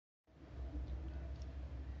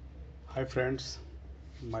Hi friends,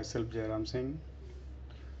 myself Jairam Singh,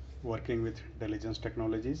 working with Deligence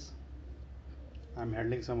Technologies. I'm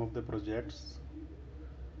handling some of the projects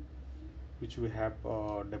which we have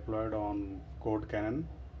deployed on Code Canon.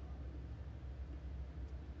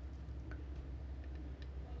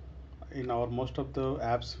 In our most of the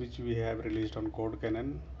apps which we have released on Code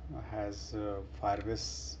Canon has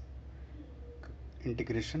Firebase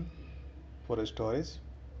integration for storage,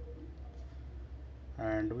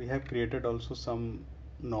 and we have created also some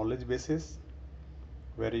knowledge bases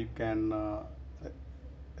where you can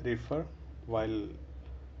refer while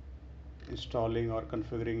installing or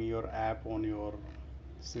configuring your app on your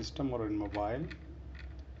system or in mobile.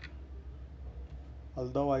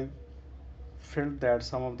 Although I felt that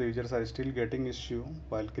some of the users are still getting issue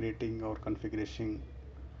while creating or configuration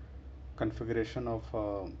of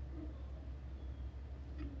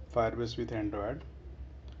Firebase with Android.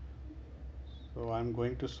 So I'm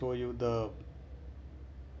going to show you the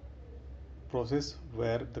process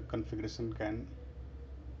where the configuration can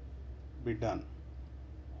be done.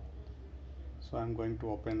 So I'm going to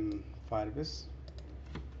open Firebase,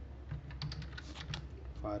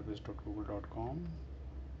 firebase.google.com,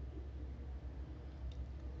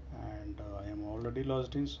 and I am already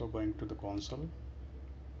logged in, so going to the console.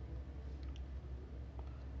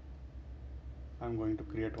 I'm going to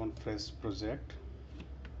create one fresh project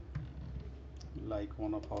like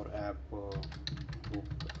one of our app hook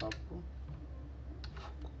up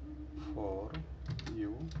for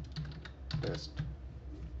you test.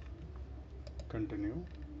 Continue.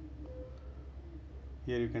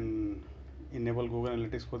 Here you can enable Google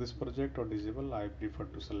Analytics for this project or disable. I prefer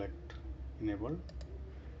to select enable,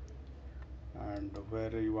 and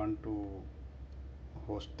where you want to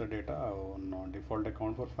host the data on default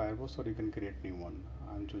account for Firebase, or you can create new one.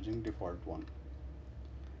 I'm choosing default one.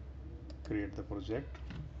 Create the project.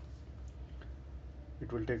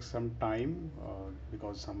 It will take some time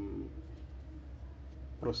because some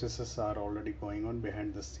processes are already going on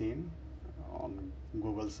behind the scene on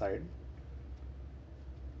Google side.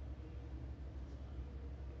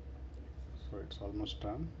 So it's almost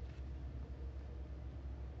done.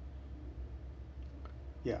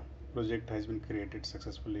 Yeah, project has been created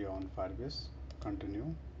successfully on Firebase. Continue.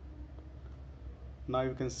 Now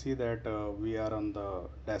you can see that we are on the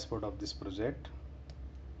dashboard of this project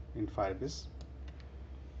in Firebase.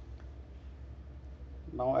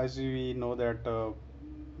 Now as we know that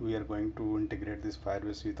we are going to integrate this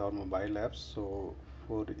Firebase with our mobile apps, so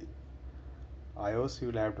for iOS you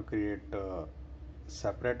will have to create a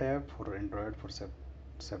separate app, for Android for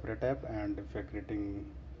separate app, and if you're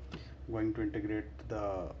going to integrate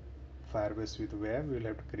the Firebase with web, we will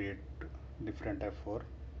have to create different app for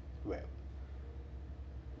web.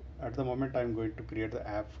 At the moment I'm going to create the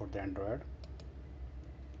app for the Android.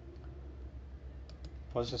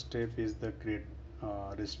 First step is the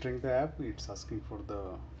registering the app. It's asking for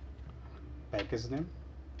the package name.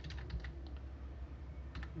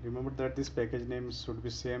 Remember that this package name should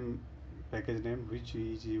be same package name which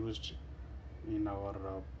is used in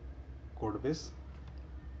our code base,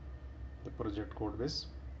 the project code base.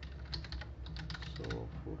 So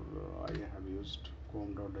for I have used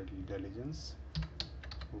com.diligence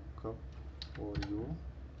hookup for you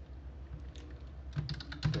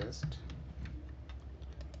test.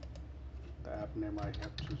 The app name I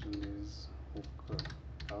have chosen is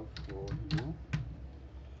hookup for you.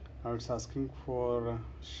 Now it's asking for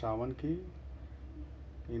SHA-1 key.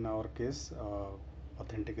 In our case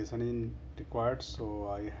authentication is required, so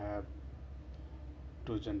I have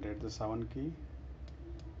to generate the SHA-1 key.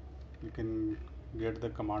 You can get the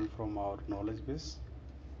command from our knowledge base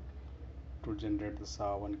to generate the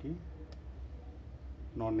SHA-1 key.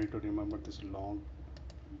 No need to remember this long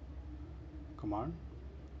command.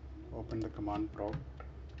 Open the command prompt.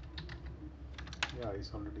 Yeah,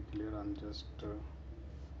 it's already clear. I'm just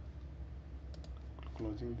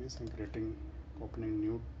closing this and opening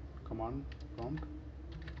new command prompt.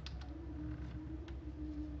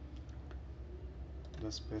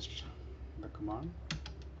 Just paste the command.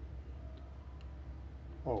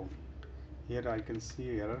 Oh, here I can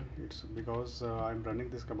see error. It's because I'm running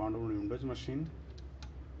this command on Windows machine,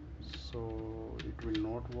 so it will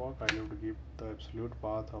not work. I have to give the absolute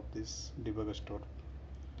path of this debug store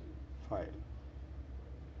file.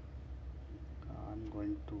 I'm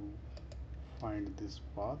going to find this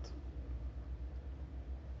path,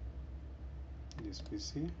 this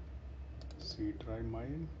PC, C drive my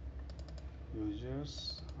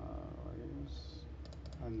users,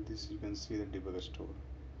 and this you can see the debug store.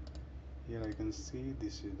 Here I can see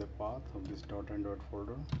this is the path of this .android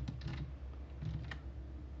folder,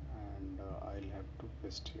 and I'll have to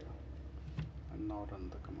paste here. and now run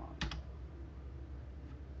the command.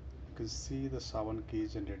 You can see the Sha1 key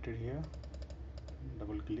is generated here.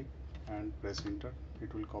 Double click and press enter.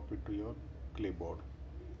 It will copy to your clipboard.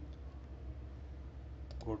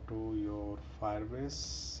 Go to your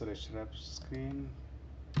Firebase register app screen,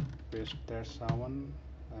 paste that Sha1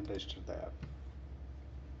 and register the app.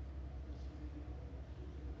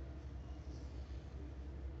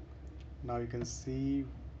 Now you can see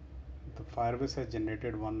the Firebase has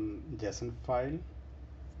generated one JSON file,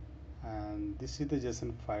 and this is the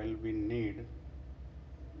JSON file we need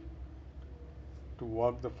to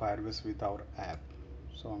work the Firebase with our app.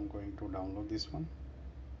 So I'm going to download this one.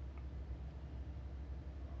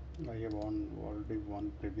 I have already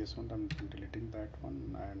one previous one. I'm deleting that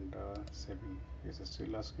one and saving. Is it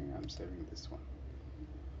still asking? I'm saving this one.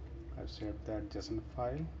 I've saved that JSON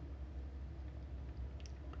file,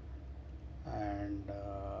 and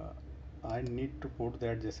I need to put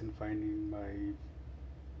that JSON file in my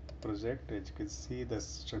project. As you can see, the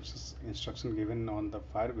instruction given on the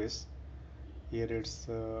Firebase here, it's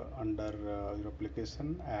under your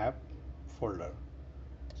application app folder.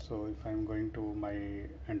 So if I'm going to my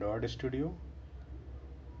Android Studio,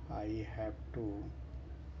 I have to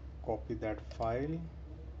copy that file.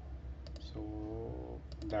 So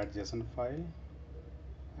that JSON file,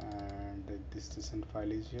 and this JSON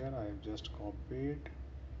file is here. I have just copied.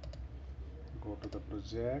 Go to the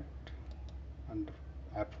project and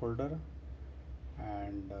app folder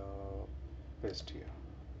and paste here.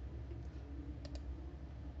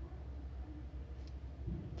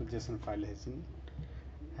 The JSON file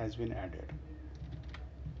has been added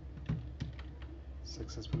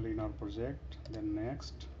successfully in our project. Then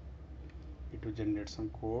next, it will generate some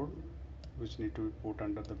code which need to be put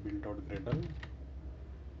under the build.gradle,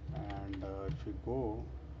 and if you go,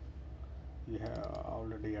 we have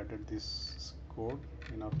already added this code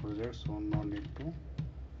in our project, so no need to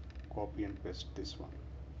copy and paste this one.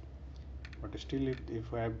 But still,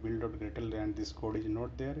 if I have build.gradle and this code is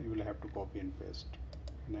not there, you will have to copy and paste.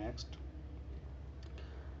 Next,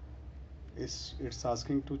 it's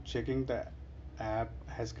asking to checking the app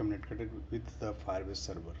has communicated with the Firebase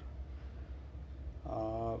server.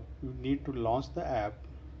 You need to launch the app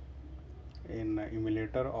in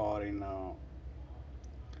emulator or in a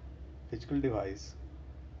physical device,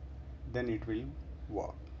 then it will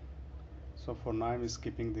work. So for now I'm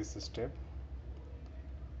skipping this step,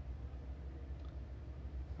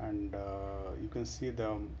 and you can see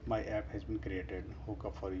my app has been created.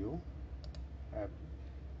 Hookup for you app,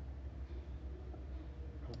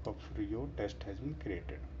 hookup for you test has been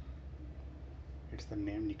created. It's the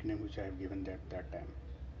nickname which I have given that time.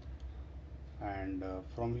 And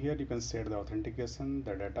from here you can set the authentication,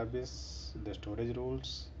 the database, the storage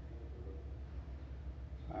rules,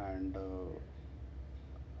 and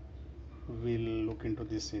we'll look into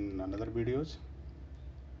this in another videos.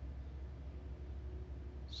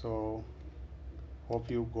 So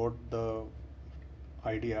hope you got the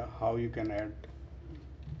idea how you can add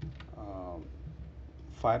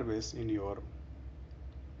Firebase in your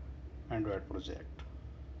Android project.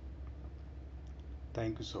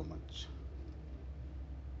 Thank you so much.